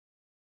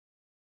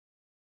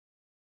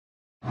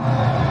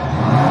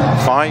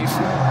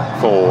5,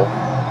 4,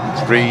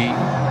 3,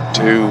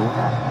 2,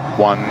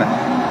 1,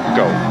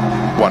 go.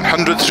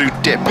 100 through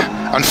dip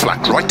and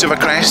flat right of a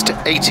crest,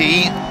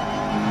 80.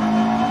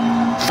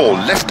 4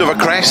 left of a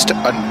crest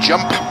and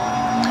jump,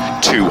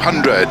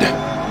 200.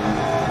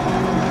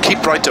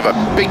 Keep right of a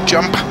big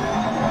jump,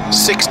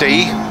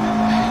 60.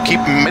 Keep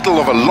middle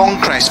of a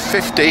long crest,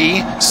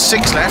 50.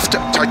 6 left,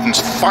 tightens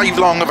 5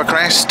 long of a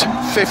crest,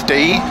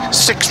 50.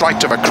 6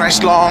 right of a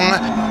crest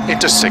long,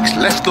 into 6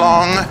 left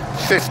long,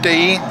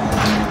 50.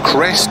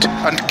 Crest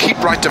and keep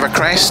right of a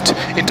crest,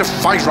 into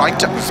 5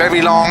 right,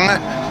 very long,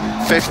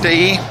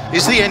 50.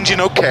 Is the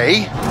engine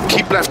okay?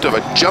 Keep left of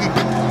a jump,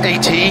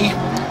 80.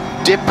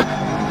 Dip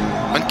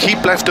and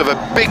keep left of a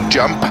big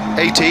jump,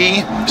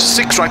 80.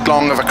 6 right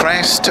long of a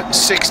crest,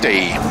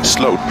 60.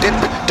 Slow dip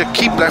to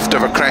keep left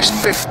of a crest,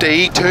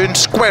 50. Turn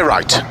square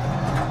right.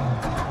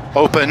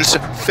 Opens,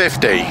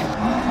 50.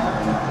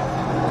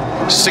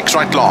 6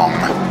 right long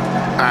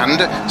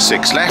and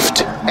 6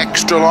 left,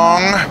 extra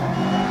long.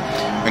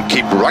 And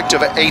keep right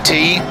of a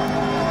 80.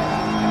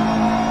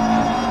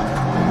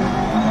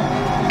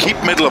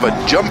 Keep middle of a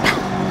jump,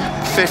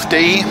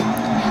 50.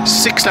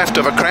 6 left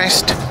of a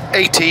crest,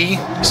 80.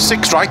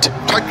 6 right,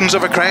 tightens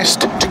of a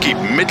crest to keep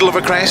middle of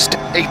a crest,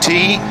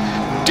 80.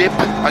 Dip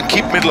and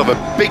keep middle of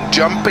a big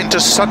jump into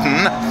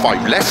sudden,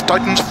 5 left,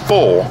 tightens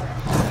 4.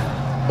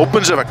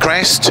 Opens of a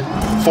crest,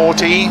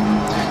 40.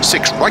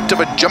 6 right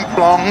of a jump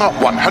long,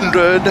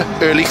 100.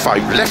 Early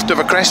 5 left of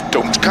a crest,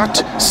 don't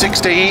cut,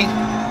 60.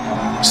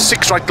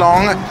 6 right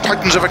long,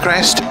 tightens of a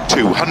crest,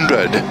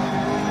 200.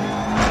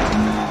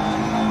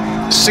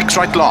 6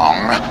 right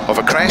long of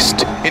a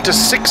crest, into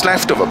 6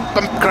 left of a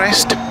bump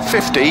crest,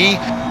 50.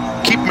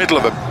 Keep middle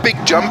of a big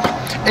jump,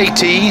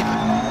 80.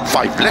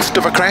 5 left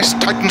of a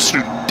crest, tightens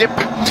through dip,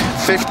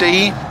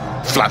 50.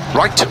 Flat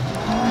right,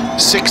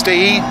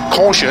 60.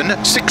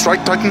 Caution, 6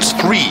 right, tightens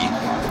 3.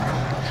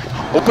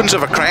 Opens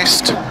of a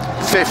crest,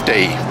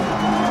 50.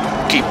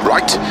 Keep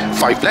right,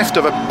 5 left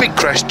of a big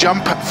crest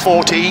jump,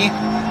 40.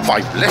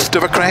 5 left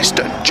of a crest,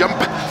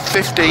 jump,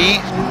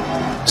 50.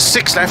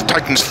 6 left,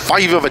 tightens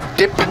 5 of a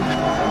dip.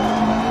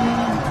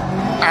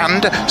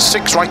 And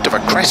 6 right of a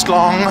crest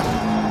long.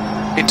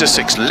 Into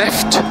 6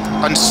 left,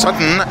 and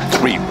sudden,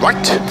 3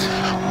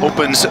 right.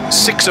 Opens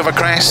 6 of a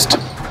crest,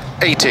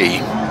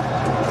 80.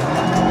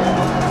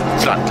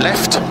 Flat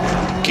left,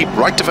 keep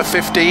right of a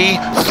 50.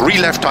 3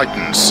 left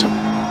tightens.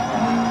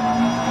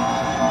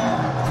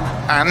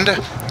 And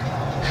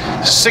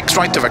 6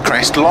 right of a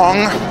crest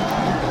long,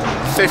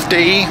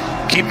 50,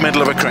 keep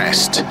middle of a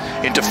crest,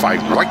 into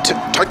 5 right,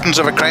 tightens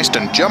of a crest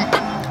and jump,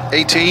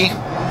 80,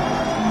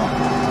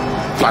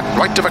 flat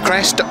right of a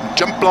crest,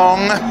 jump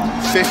long,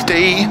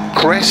 50,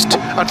 crest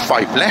and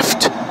 5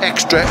 left,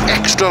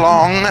 extra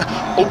long,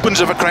 opens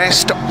of a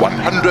crest,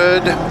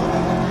 100,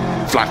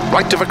 flat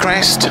right of a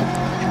crest,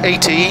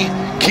 80,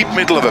 keep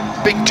middle of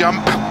a big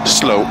jump,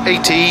 slow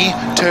 80,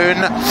 turn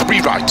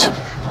 3 right.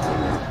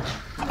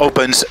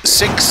 Opens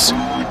 6,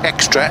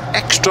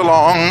 extra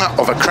long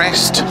of a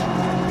crest,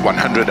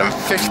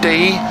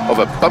 150 of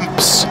a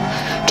bumps,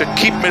 to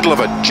keep middle of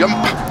a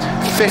jump,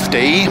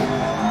 50,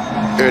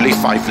 early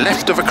 5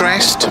 left of a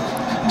crest,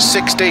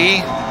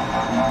 60,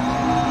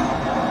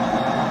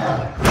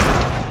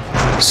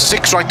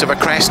 6 right of a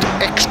crest,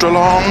 extra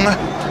long,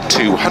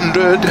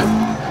 200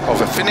 of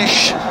a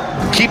finish,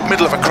 keep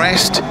middle of a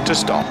crest to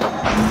stop.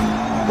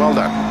 Well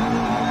done.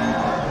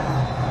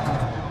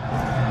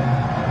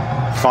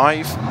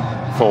 5,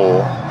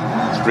 4,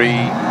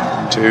 3,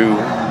 2,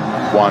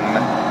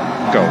 1,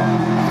 go.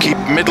 Keep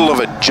middle of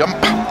a jump,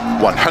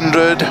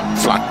 100,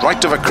 flat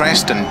right of a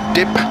crest and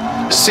dip,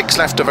 6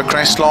 left of a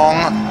crest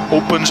long,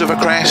 opens of a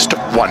crest,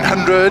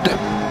 100,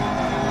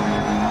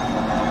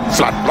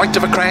 flat right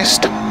of a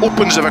crest,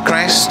 opens of a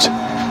crest,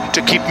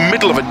 to keep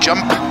middle of a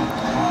jump,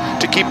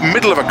 to keep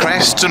middle of a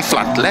crest and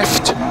flat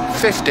left,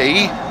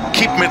 50,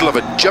 keep middle of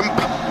a jump,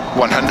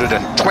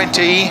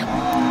 120,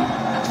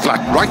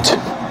 flat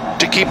right,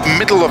 to keep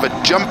middle of a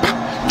jump,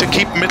 to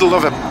keep middle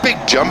of a big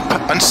jump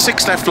and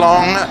 6 left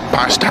long,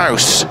 past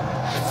house,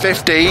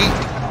 50,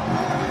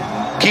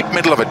 keep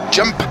middle of a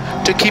jump,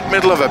 to keep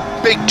middle of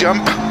a big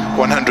jump,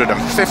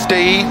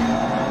 150,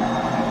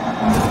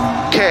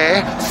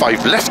 care,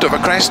 5 left of a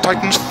crest,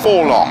 tightens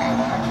 4 long,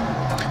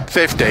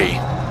 50,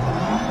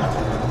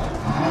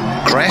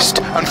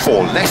 crest and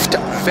 4 left,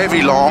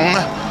 very long,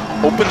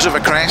 opens of a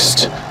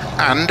crest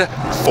and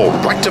 4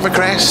 right of a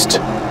crest,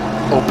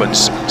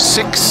 opens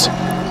 6,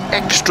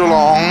 extra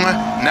long,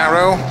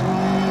 narrow,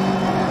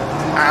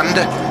 and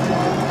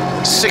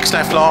 6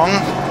 left long,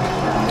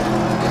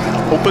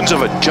 opens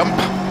of a jump,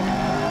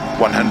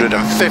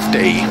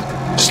 150,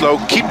 slow,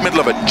 keep middle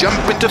of a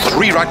jump into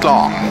 3 right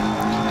long,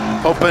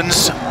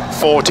 opens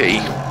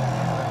 40,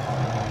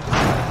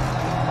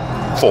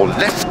 4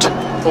 left,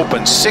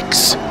 opens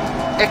 6,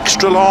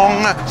 extra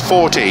long,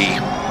 40,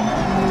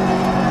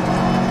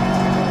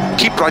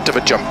 keep right of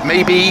a jump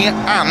maybe,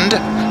 and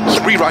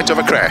 3 right of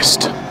a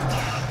crest,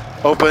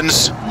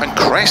 opens and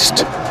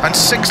crest and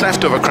 6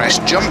 left of a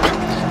crest jump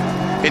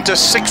into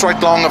 6 right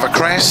long of a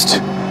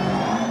crest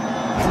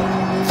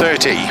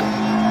 30.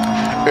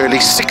 Early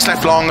 6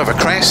 left long of a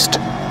crest,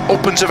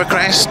 opens of a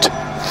crest,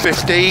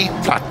 50,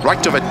 flat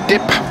right of a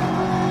dip,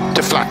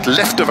 to flat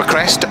left of a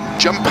crest,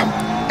 jump,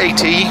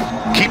 80,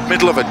 keep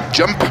middle of a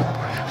jump,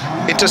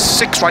 into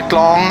 6 right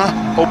long,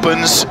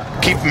 opens,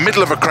 keep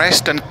middle of a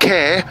crest and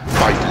care,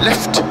 5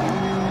 left,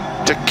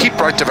 to keep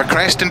right of a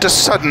crest into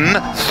sudden,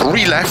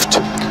 3 left,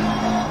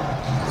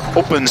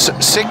 opens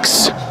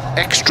 6,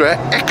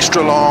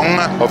 extra long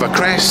of a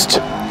crest,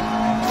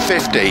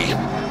 50,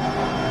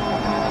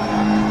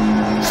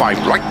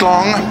 5 right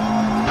long,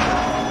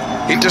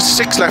 into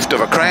 6 left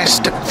of a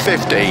crest,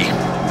 50,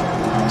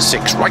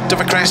 6 right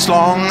of a crest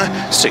long,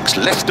 6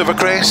 left of a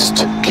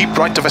crest, keep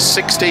right of a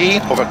 60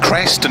 of a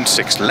crest and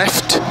 6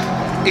 left,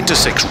 into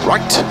 6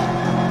 right,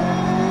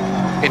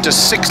 into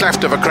 6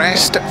 left of a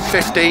crest,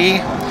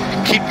 50,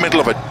 keep middle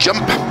of a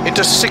jump,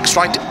 into 6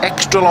 right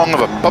extra long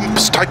of a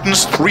bumps,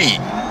 tightens 3,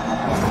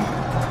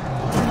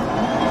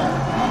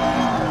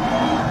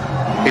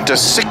 into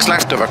 6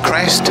 left of a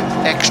crest,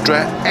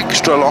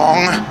 extra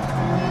long,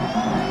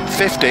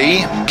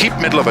 50, keep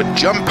middle of a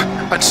jump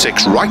and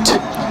 6 right,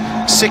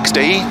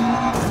 60,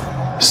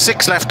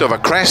 6 left of a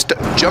crest,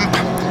 jump,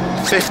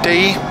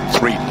 50,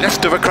 3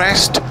 left of a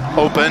crest,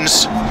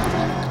 opens,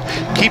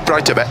 keep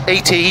right of a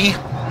 80,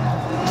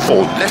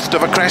 4 left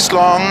of a crest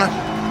long,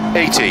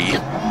 80,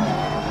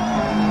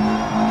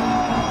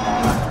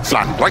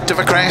 flat right of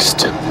a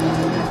crest,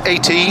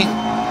 80,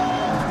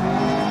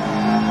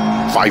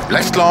 5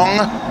 left long,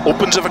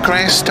 opens of a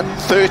crest,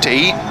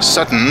 30,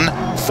 sudden,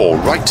 4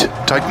 right,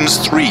 tightens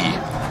 3,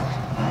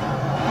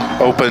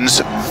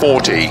 opens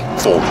 40,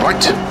 4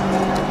 right,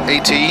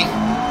 80,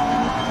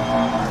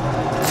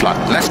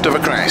 flat left of a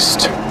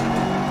crest,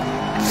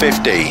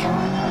 50,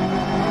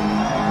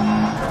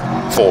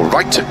 4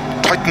 right,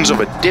 tightens of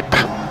a dip,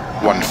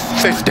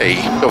 150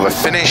 of a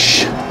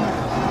finish,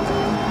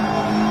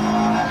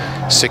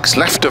 6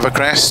 left of a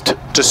crest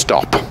to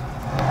stop.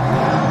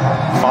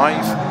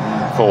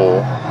 5,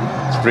 4,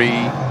 3,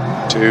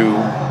 2,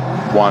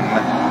 1,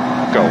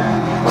 go.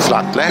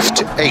 Flat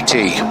left,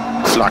 80,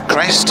 flat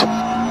crest,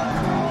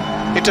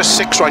 into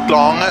 6 right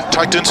long,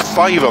 tightens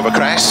 5 over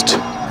crest,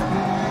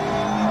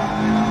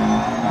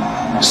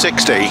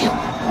 60,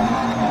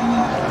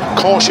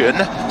 caution,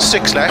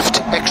 6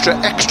 left,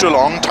 extra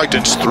long,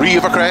 tightens 3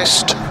 over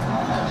crest,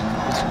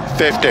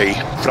 50,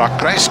 flat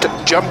crest,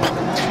 jump,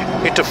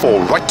 into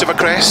 4 right of a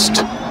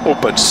crest,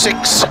 open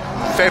 6,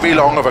 very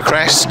long of a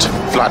crest,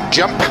 flat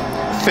jump,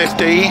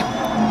 50,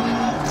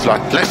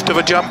 flat left of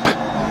a jump,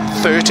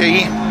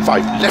 30,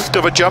 5 left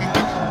of a jump,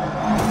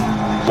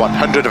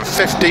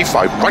 150,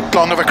 5 right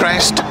long of a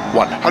crest,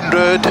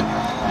 100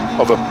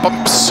 of a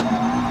bumps,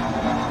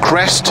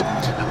 crest,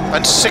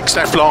 and 6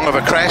 left long of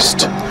a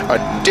crest,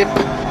 a dip,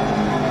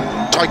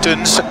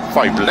 tightens,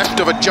 5 left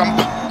of a jump,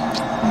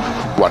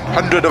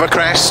 100 of a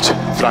crest,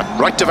 flat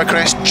right of a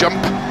crest,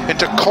 jump,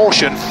 into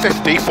caution,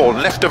 50, 4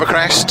 left of a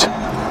crest,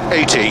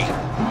 80,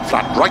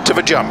 flat right of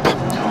a jump,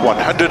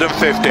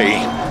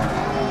 150,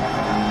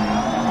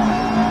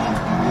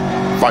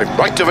 5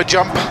 right of a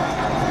jump,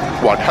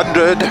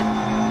 100,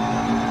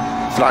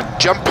 flat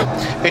jump,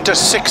 into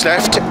 6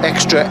 left,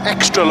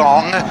 extra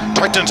long,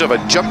 tightens of a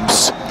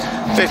jumps,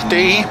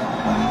 50,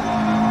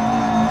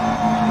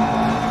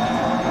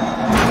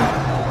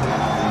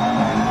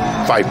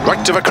 5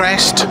 right of a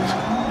crest,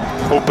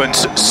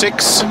 opens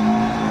 6,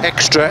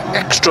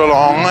 extra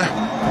long,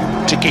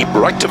 to keep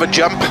right of a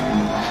jump,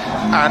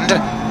 and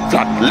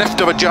flat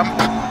left of a jump,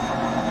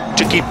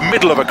 to keep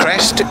middle of a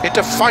crest,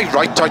 into 5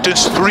 right,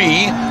 tightens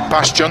 3,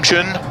 past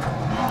junction,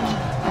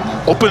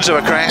 opens of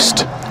a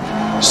crest,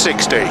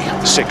 60,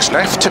 6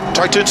 left,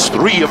 tightens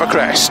 3 of a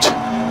crest,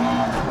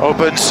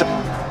 opens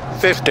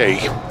 50,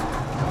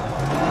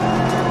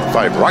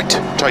 5 right,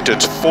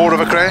 tightens 4 of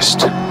a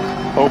crest,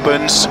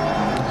 opens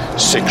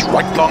 6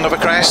 right long of a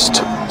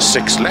crest,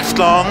 6 left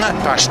long,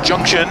 past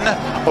junction,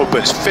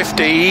 opens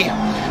 50,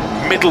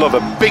 middle of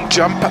a big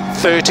jump,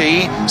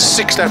 30,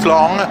 6 left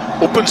long,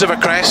 opens of a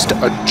crest,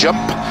 a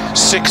jump,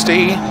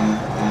 60,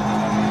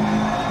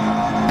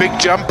 big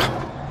jump,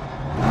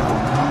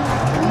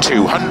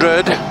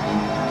 200,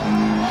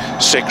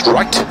 6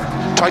 right,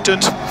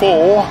 tightens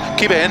 4,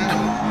 keep in,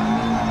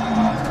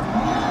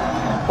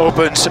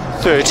 opens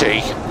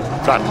 30,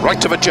 flat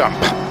right of a jump,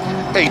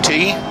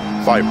 80,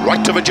 5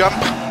 right of a jump,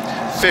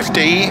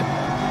 50,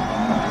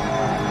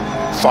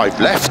 5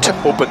 left,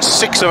 opens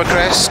 6 of a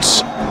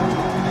crest,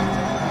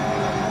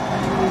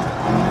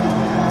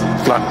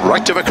 flat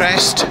right of a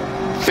crest,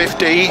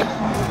 50,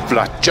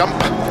 flat jump,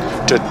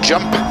 to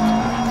jump,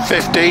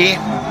 50,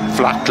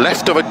 flat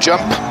left of a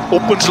jump,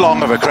 opens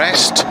long of a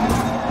crest,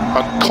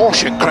 and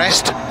caution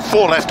crest,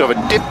 4 left of a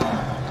dip,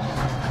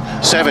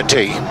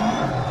 70,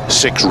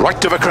 6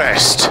 right of a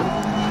crest,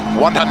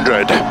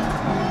 100,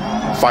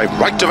 5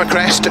 right of a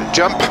crest,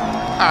 jump,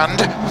 and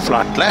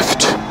flat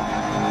left,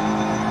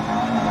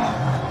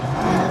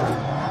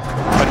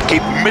 and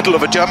keep middle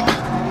of a jump,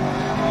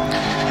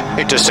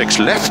 into 6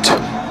 left,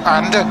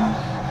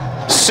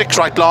 and 6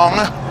 right long,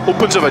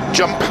 opens of a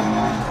jump,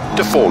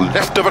 to 4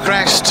 left of a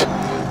crest,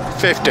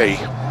 50,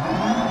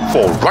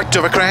 4 right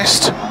over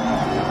crest,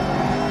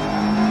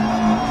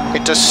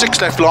 into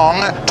 6 left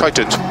long,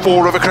 tightens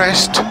 4 over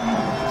crest,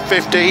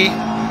 50,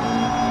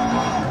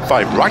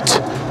 5 right,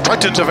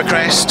 tightens over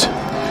crest,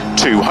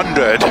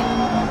 200,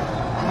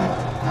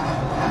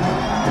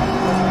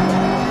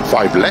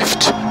 5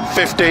 left,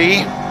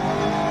 50,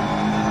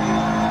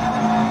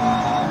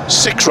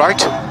 6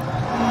 right,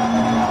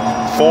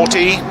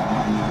 40,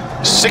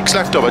 6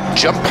 left over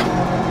jump,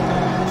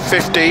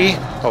 50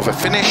 over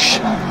finish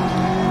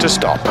to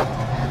stop.